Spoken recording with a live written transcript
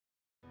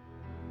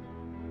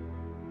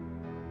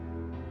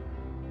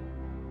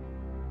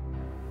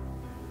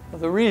Well,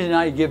 the reason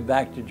I give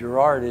back to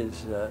Girard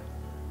is a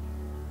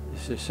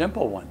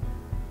simple one.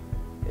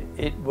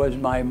 It was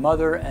my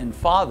mother and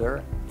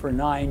father for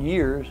 9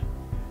 years,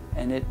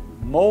 and it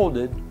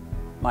molded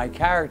my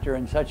character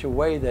in such a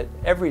way that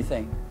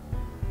everything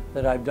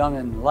that I've done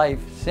in life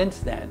since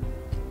then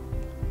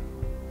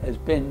has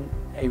been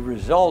a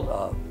result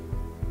of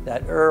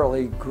that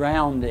early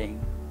grounding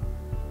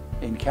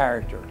in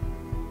character.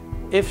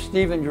 If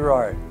Stephen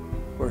Girard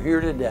were here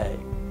today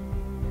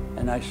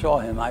and I saw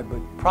him, I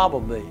would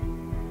probably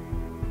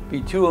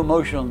be too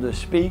emotional to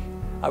speak.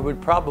 I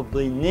would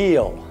probably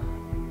kneel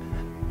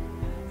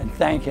and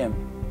thank him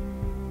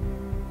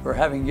for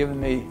having given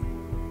me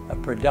a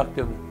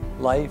productive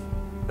life.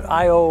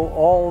 I owe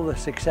all the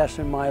success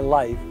in my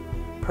life,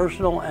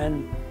 personal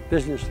and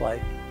business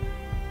life,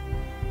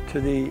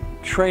 to the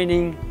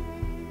training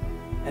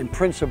and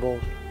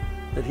principles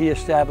that he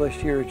established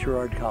here at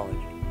Girard College.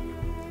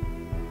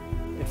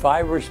 If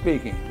I were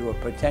speaking to a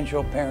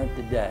potential parent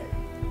today,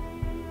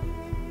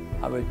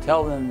 I would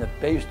tell them that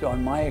based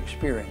on my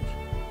experience,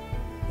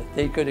 that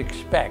they could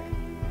expect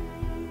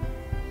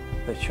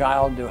the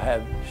child to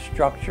have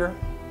structure,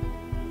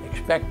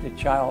 expect the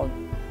child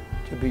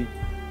to be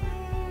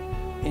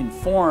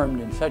informed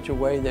in such a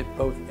way that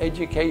both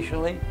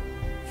educationally,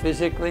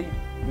 physically,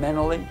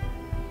 mentally,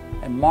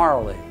 and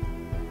morally,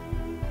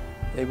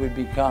 they would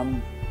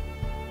become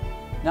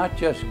not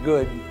just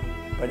good,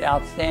 but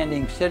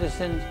outstanding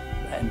citizens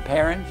and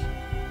parents,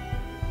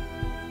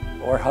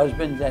 or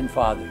husbands and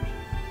fathers.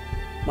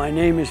 My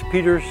name is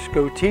Peter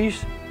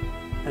Scotese,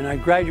 and I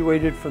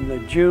graduated from the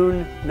June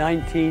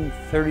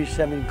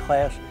 1937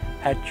 class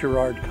at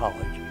Girard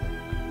College.